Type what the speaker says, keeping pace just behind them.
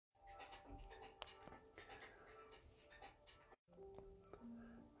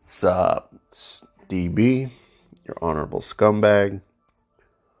What's up? It's DB, your honorable scumbag.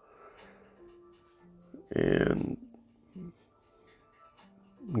 And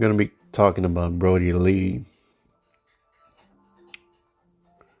I'm going to be talking about Brodie Lee.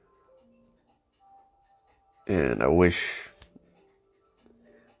 And I wish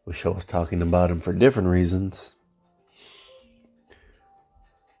I was talking about him for different reasons.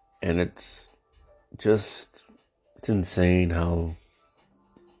 And it's insane how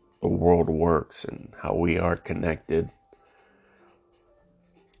the world works and how we are connected.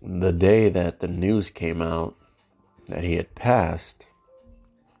 The day that the news came out that he had passed,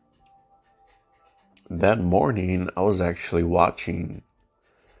 that morning I was actually watching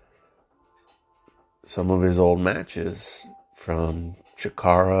some of his old matches from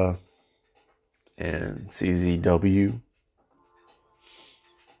Chikara and CZW.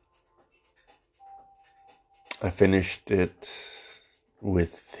 I finished it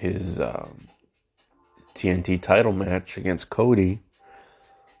with his TNT title match against Cody.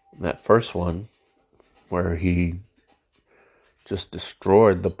 That first one, where he just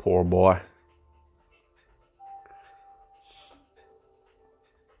destroyed the poor boy.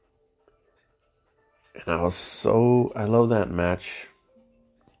 And I love that match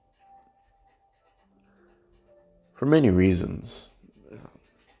for many reasons.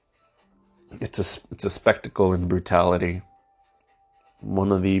 It's a spectacle in brutality.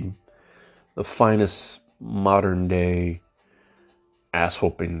 One of the finest modern day ass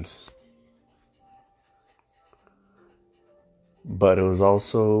whoopings. But it was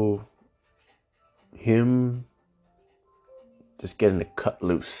also him just getting to cut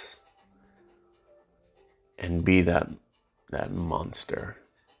loose and be that monster.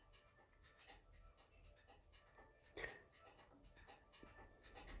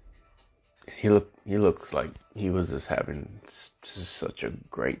 He looks like he was just having just such a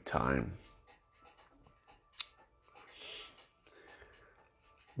great time.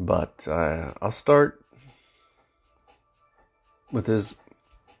 But I'll start with his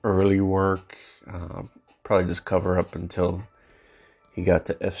early work. Probably just cover up until he got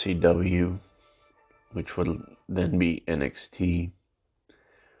to FCW, which would then be NXT.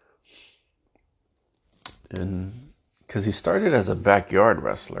 And because he started as a backyard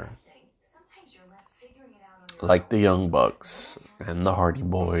wrestler, like the Young Bucks and the Hardy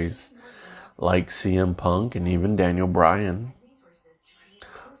Boys, like CM Punk and even Daniel Bryan,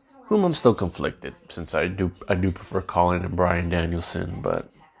 whom I'm still conflicted, since I do prefer calling him Bryan Danielson,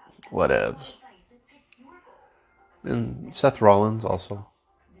 but whatevs. And Seth Rollins also,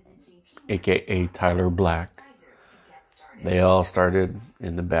 aka Tyler Black. They all started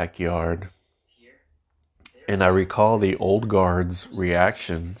in the backyard. And I recall the old guard's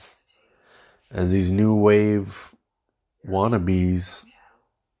reactions as these new wave wannabes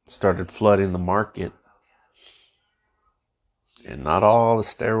started flooding the market. And not all the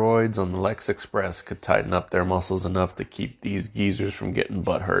steroids on the Lex Express could tighten up their muscles enough to keep these geezers from getting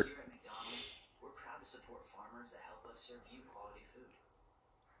butt hurt.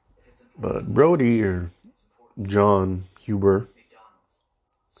 But Brodie, or John Huber,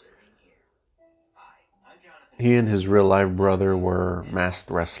 he and his real life brother were masked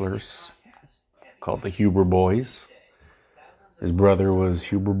wrestlers called the Huber Boys. His brother was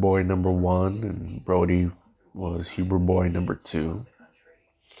Huber Boy number 1 and Brodie was Huber Boy number 2.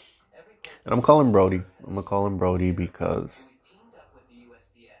 And I'm calling Brodie. I'm going to call him Brodie because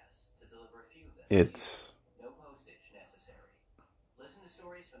it's,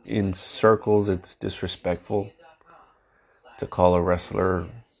 in circles, it's disrespectful to call a wrestler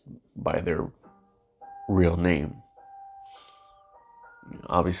by their real name.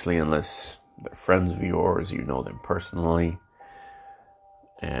 Obviously, unless they're friends of yours, you know them personally.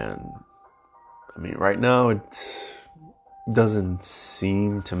 And I mean, right now it doesn't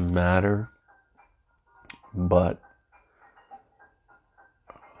seem to matter, but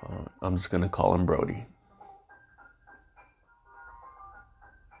I'm just going to call him Brodie.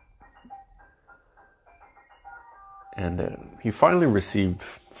 And he finally received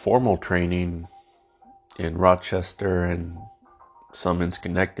formal training in Rochester and some in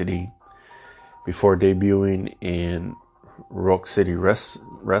Schenectady before debuting in Rock City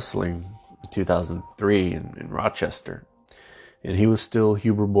Wrestling in 2003 in Rochester. And he was still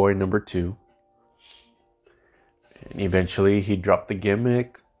Huber Boy number 2. And eventually he dropped the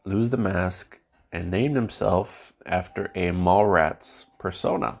gimmick, lose the mask, and named himself after a Mallrats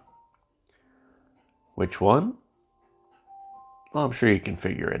persona. Which one? Well, I'm sure you can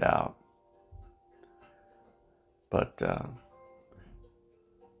figure it out. But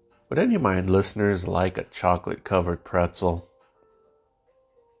would any of my listeners like a chocolate-covered pretzel?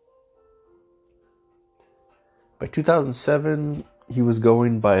 By 2007, he was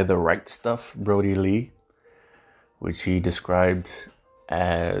going by the Right Stuff Brody Lee, which he described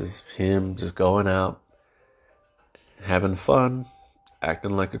as him just going out, having fun,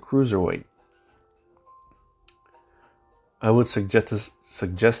 acting like a cruiserweight. I would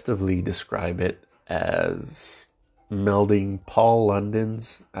suggestively describe it as melding Paul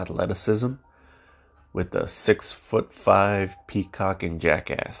London's athleticism with a 6'5" peacock and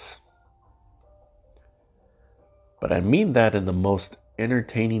jackass. But I mean that in the most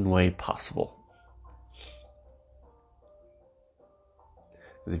entertaining way possible.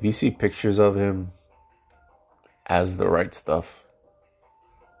 If you see pictures of him as the Right Stuff,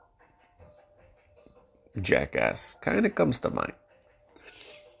 jackass kind of comes to mind.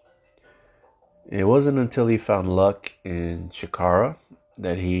 It wasn't until he found luck in Chikara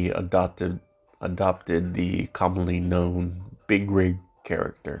that he adopted the commonly known Big Rig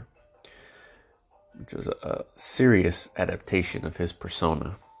character, which was a serious adaptation of his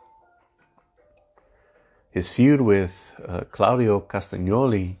persona. His feud with Claudio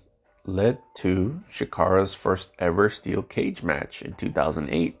Castagnoli led to Chikara's first ever steel cage match in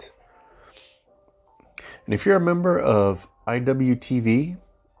 2008. And if you're a member of IWTV,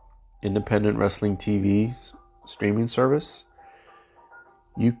 Independent Wrestling TV's streaming service,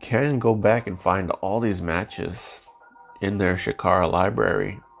 you can go back and find all these matches in their Chikara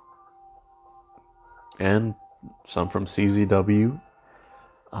library. And some from CZW.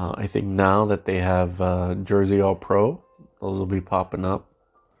 I think now that they have Jersey All Pro, those will be popping up.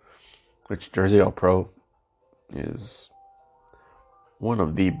 Which Jersey All Pro is one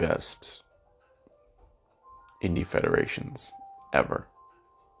of the best indie federations ever.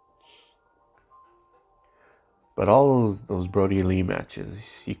 But all those Brody Lee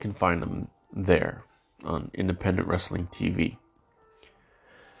matches, you can find them there on Independent Wrestling TV.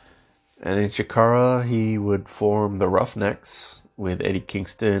 And in Chikara, he would form the Roughnecks with Eddie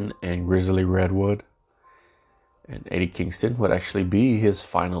Kingston and Grizzly Redwood. And Eddie Kingston would actually be his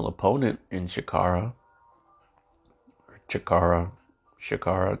final opponent in Chikara. Chikara.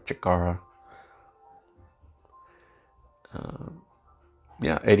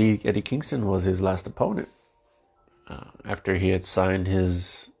 Eddie Kingston was his last opponent after he had signed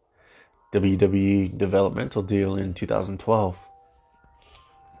his WWE developmental deal in 2012.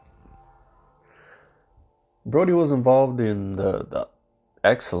 Brody was involved in the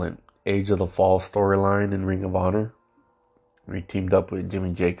excellent Age of the Fall storyline in Ring of Honor. He teamed up with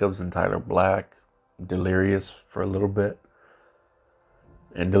Jimmy Jacobs and Tyler Black, Delirious for a little bit.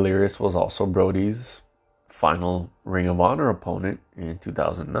 And Delirious was also Brody's final Ring of Honor opponent in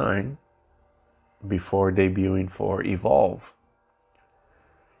 2009 before debuting for Evolve.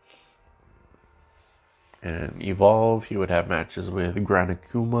 And Evolve, he would have matches with Grant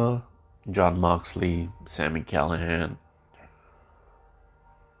Akuma, Jon Moxley, Sami Callihan.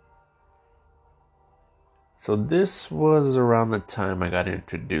 So this was around the time I got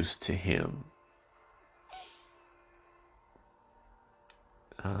introduced to him.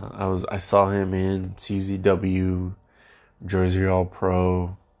 I saw him in CZW, Jersey All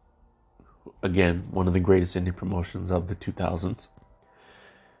Pro. Again, one of the greatest indie promotions of the 2000s.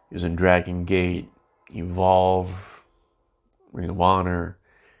 He was in Dragon Gate, Evolve, Ring of Honor.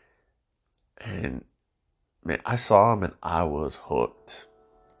 And man, I saw him and I was hooked.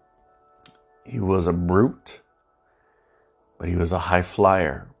 He was a brute, but he was a high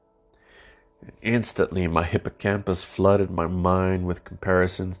flyer. And instantly, my hippocampus flooded my mind with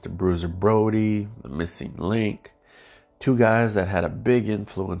comparisons to Bruiser Brody, The Missing Link, two guys that had a big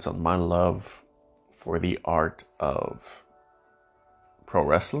influence on my love for the art of pro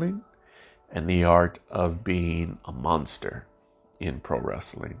wrestling and the art of being a monster in pro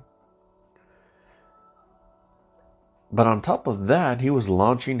wrestling. But on top of that, he was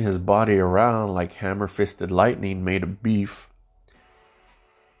launching his body around like hammer-fisted lightning made of beef.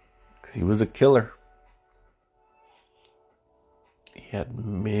 Because he was a killer. He had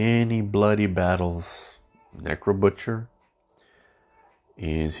many bloody battles. Necro Butcher.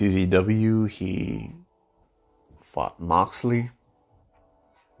 In CZW, he fought Moxley.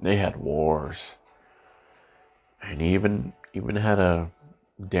 They had wars. And he even had a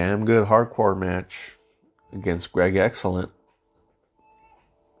damn good hardcore match against Greg Excellent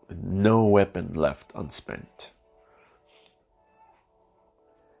with no weapon left unspent.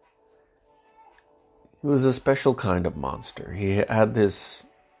 He was a special kind of monster. He had this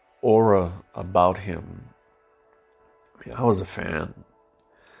aura about him. I was a fan.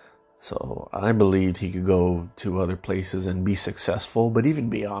 So I believed he could go to other places and be successful, but even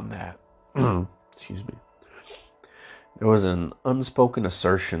beyond that, excuse me, there was an unspoken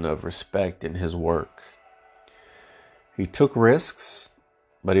assertion of respect in his work. He took risks,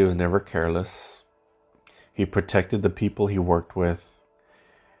 but he was never careless. He protected the people he worked with.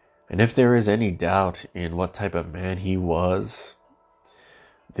 And if there is any doubt in what type of man he was,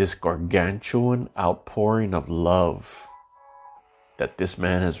 this gargantuan outpouring of love that this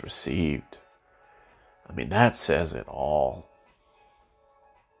man has received, I mean, that says it all.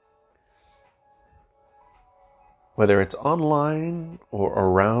 Whether it's online or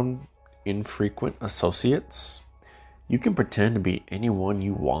around infrequent associates, you can pretend to be anyone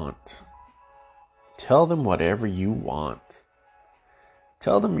you want. Tell them whatever you want.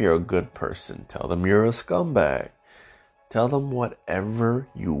 Tell them you're a good person. Tell them you're a scumbag. Tell them whatever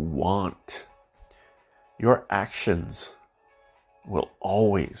you want. Your actions will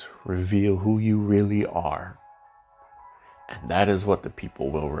always reveal who you really are. And that is what the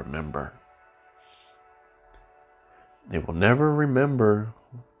people will remember. They will never remember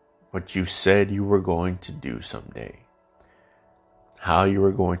what you said you were going to do someday. How you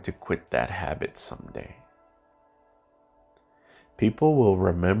were going to quit that habit someday. People will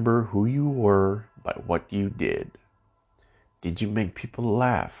remember who you were by what you did. Did you make people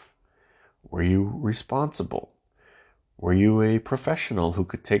laugh? Were you responsible? Were you a professional who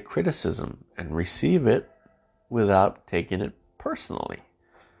could take criticism and receive it without taking it personally?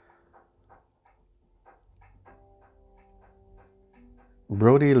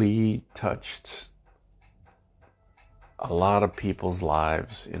 Brody Lee touched a lot of people's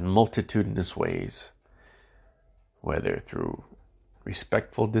lives in multitudinous ways, whether through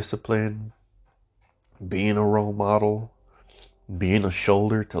respectful discipline, being a role model, being a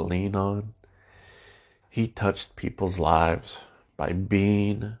shoulder to lean on. He touched people's lives by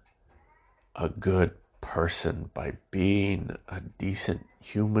being a good person, by being a decent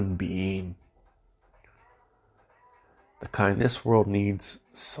human being. The kind this world needs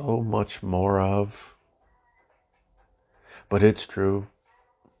so much more of. But it's true.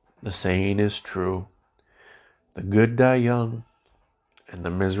 The saying is true. The good die young, and the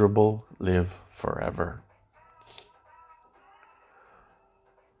miserable live forever.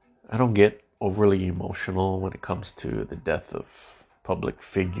 I don't get overly emotional when it comes to the death of public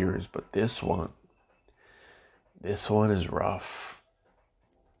figures, but this one is rough.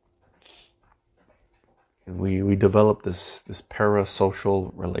 And we develop this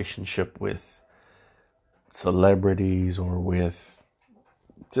parasocial relationship with celebrities or with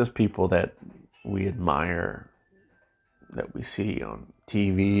just people that we admire, that we see on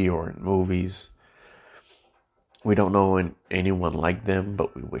TV or in movies. We don't know anyone like them,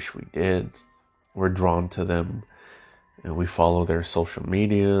 but we wish we did. We're drawn to them, and we follow their social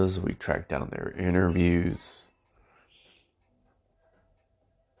medias. We track down their interviews.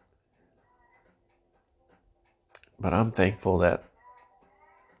 But I'm thankful that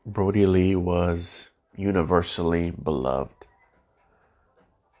Brody Lee was universally beloved.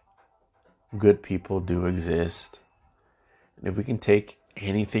 Good people do exist. And if we can take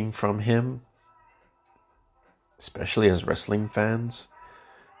anything from him, especially as wrestling fans,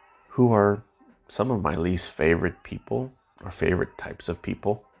 who are some of my least favorite people, or favorite types of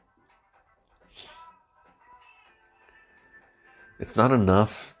people, it's not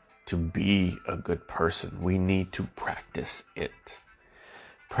enough to be a good person. We need to practice it.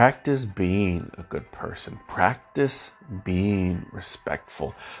 Practice being a good person. Practice being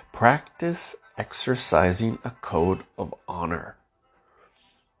respectful. Practice exercising a code of honor.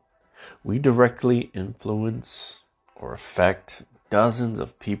 We directly influence or affect dozens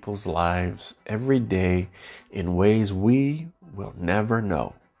of people's lives every day in ways we will never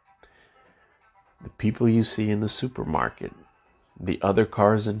know. The people you see in the supermarket, the other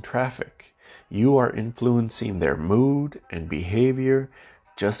cars in traffic, you are influencing their mood and behavior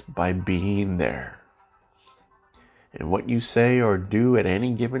just by being there. And what you say or do at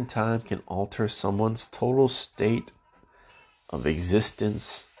any given time can alter someone's total state of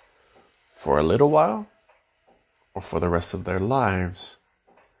existence for a little while or for the rest of their lives.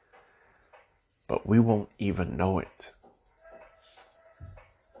 But we won't even know it.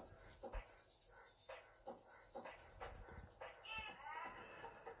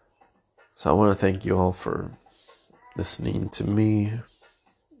 So I want to thank you all for listening to me,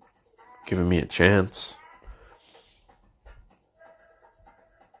 giving me a chance.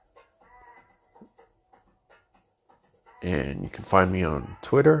 And you can find me on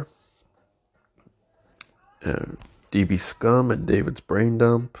Twitter, DB Scum and David's Brain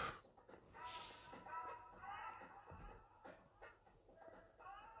Dump.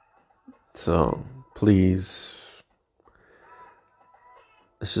 So please,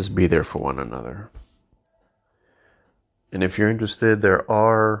 let's just be there for one another. And if you're interested, there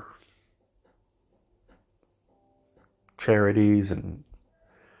are charities and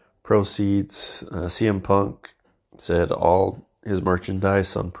proceeds. CM Punk said all his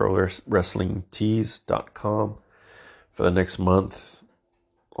merchandise on ProWrestlingTees.com for the next month.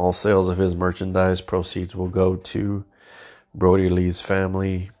 All sales of his merchandise proceeds will go to Brody Lee's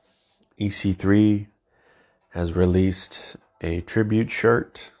family. EC3 has released a tribute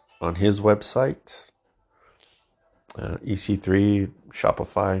shirt on his website,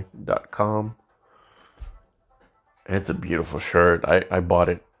 EC3Shopify.com. And it's a beautiful shirt. I bought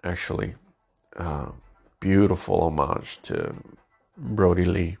it, actually. Beautiful homage to Brody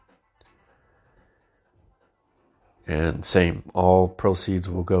Lee. And same, all proceeds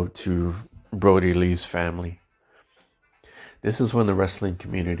will go to Brody Lee's family. This is when the wrestling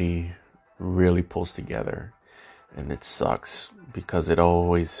community really pulls together. And it sucks because it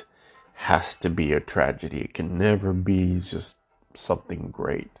always has to be a tragedy. It can never be just something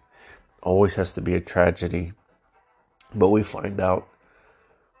great. Always has to be a tragedy. But we find out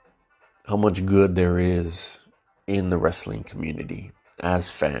how much good there is in the wrestling community as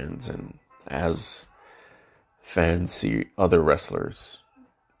fans, and as fans see other wrestlers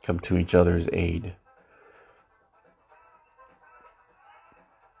come to each other's aid.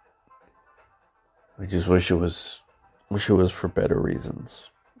 I just wish it was for better reasons.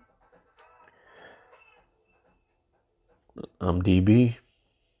 I'm DB,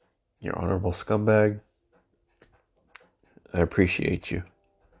 your honorable scumbag. I appreciate you.